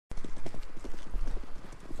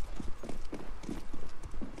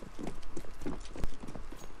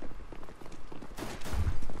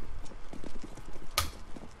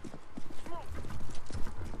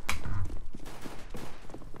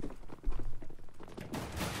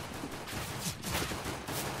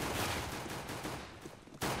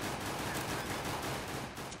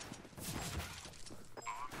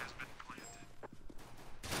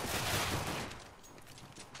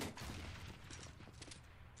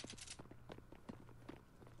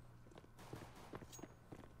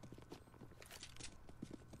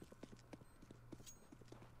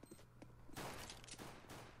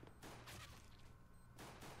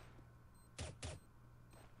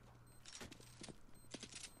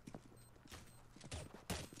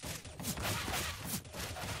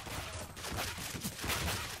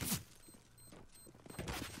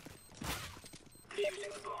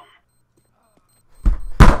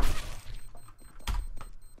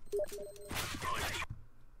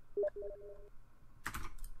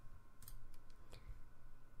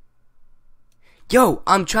Yo,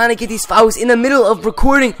 I'm trying to get these. I was in the middle of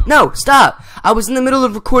recording. No, stop. I was in the middle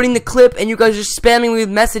of recording the clip and you guys are spamming me with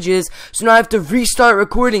messages. So now I have to restart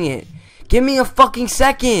recording it. Give me a fucking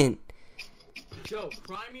second. Yo,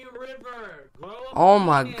 cry me a river. Oh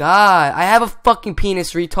my god. I have a fucking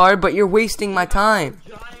penis, retard, but you're wasting my time.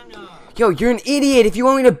 Yo, you're an idiot. If you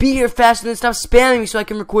want me to be here faster, then stop spamming me so I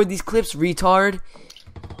can record these clips, retard.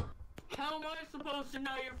 How am I supposed to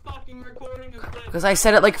know you're fucking recording a clip? Because I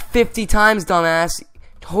said it like 50 times, dumbass.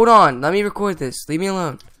 Hold on, let me record this. Leave me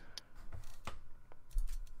alone.